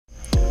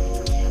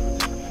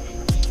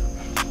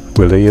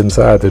Willie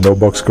inside the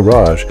Notebook's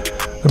garage.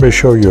 Let me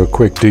show you a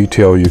quick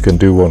detail you can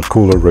do on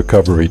cooler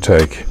recovery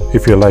tank.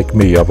 If you're like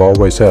me, I've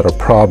always had a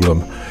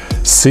problem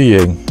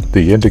seeing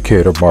the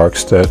indicator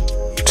marks that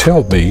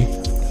tell me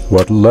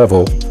what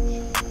level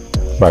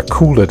my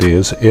coolant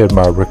is in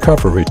my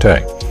recovery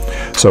tank.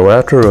 So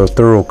after a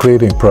thorough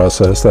cleaning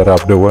process that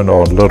I'm doing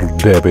on Little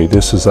Debbie,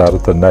 this is out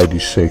of the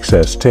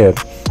 96S10,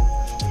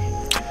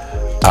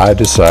 I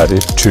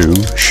decided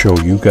to show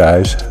you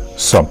guys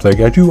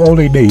something, and you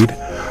only need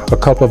a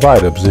couple of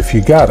items if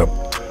you got them.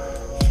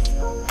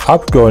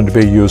 I'm going to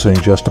be using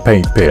just a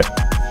paint pen.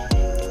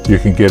 You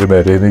can get them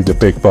at any of the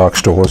big box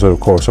stores, and of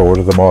course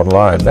order them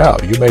online. Now,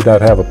 you may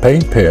not have a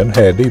paint pen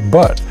handy,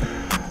 but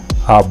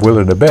I'm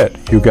willing to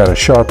bet you got a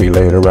Sharpie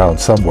laying around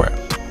somewhere.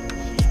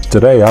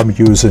 Today I'm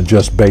using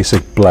just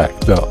basic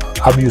black. No,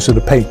 I'm using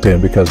a paint pen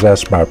because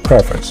that's my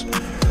preference.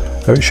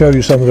 Let me show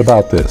you something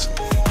about this.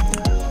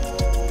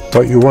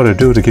 What you want to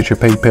do to get your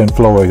paint pen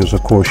flowing is,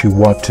 of course, you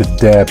want to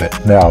dab it.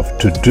 Now,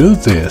 to do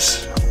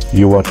this,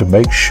 you want to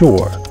make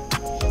sure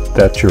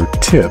that your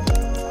tip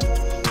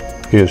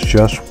is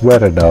just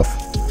wet enough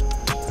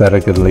that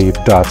it can leave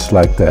dots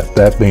like that.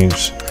 That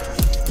means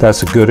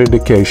that's a good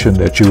indication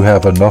that you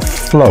have enough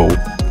flow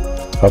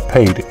of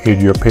paint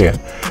in your pen.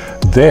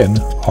 Then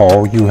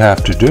all you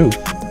have to do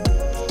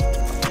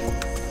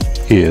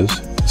is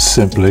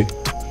simply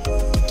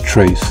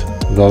trace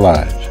the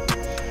lines.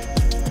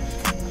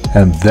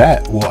 And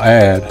that will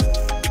add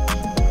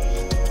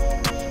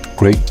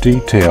great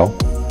detail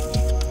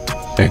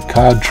and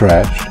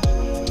contrast.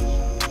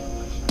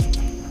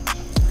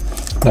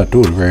 Not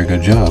doing a very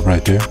good job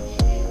right there.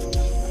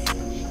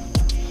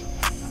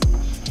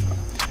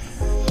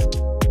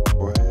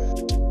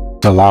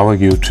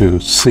 Allowing you to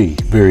see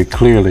very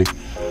clearly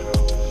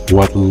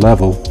what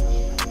level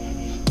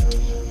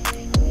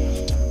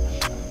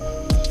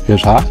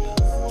is hot,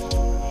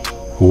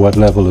 what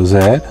level is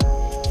at,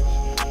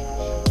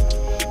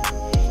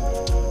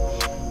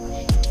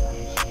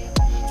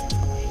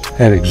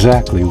 and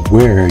exactly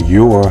where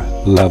your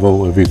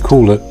level of your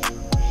coolant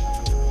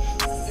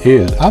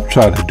is. I'm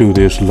trying to do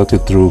this looking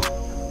through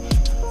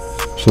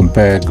some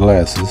bad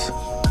glasses,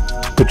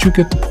 but you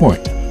get the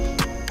point.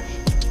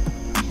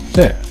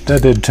 There,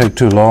 that didn't take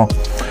too long.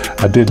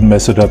 I didn't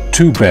mess it up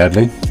too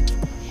badly,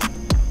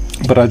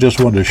 but I just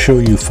wanted to show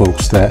you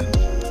folks that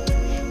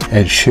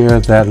and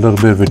share that little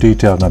bit of a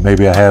detail. Now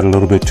maybe I had a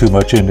little bit too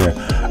much in there.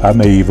 I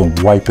may even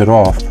wipe it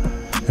off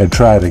and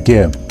try it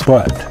again,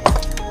 but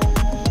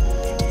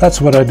that's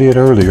what I did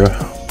earlier,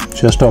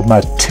 just on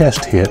my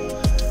test hit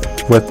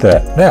with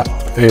that. Now,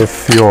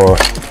 if you're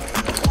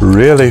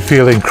really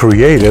feeling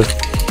creative,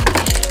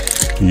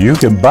 you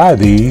can buy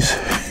these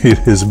in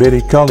as many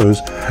colors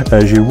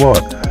as you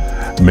want.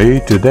 Me,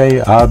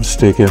 today, I'm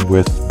sticking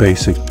with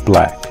basic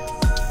black.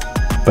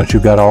 But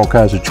you've got all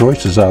kinds of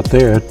choices out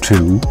there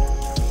to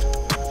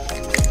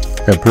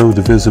improve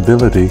the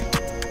visibility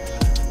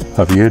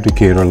of your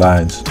indicator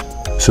lines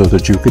so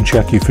that you can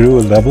check your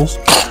fluid levels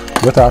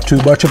without too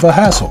much of a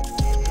hassle.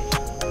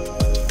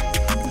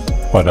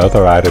 One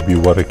other item you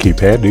want to keep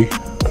handy: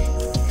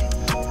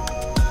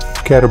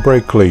 can of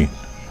brake clean.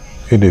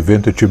 In the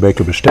event that you make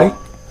a mistake,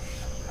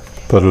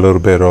 put a little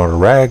bit on a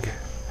rag,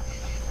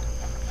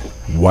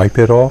 wipe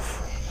it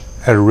off,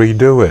 and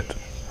redo it.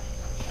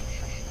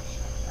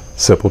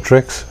 Simple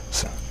tricks.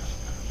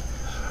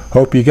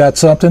 Hope you got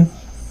something.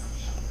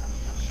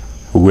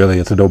 Willie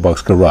at the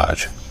Notebook's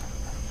garage.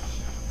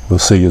 We'll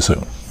see you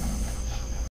soon.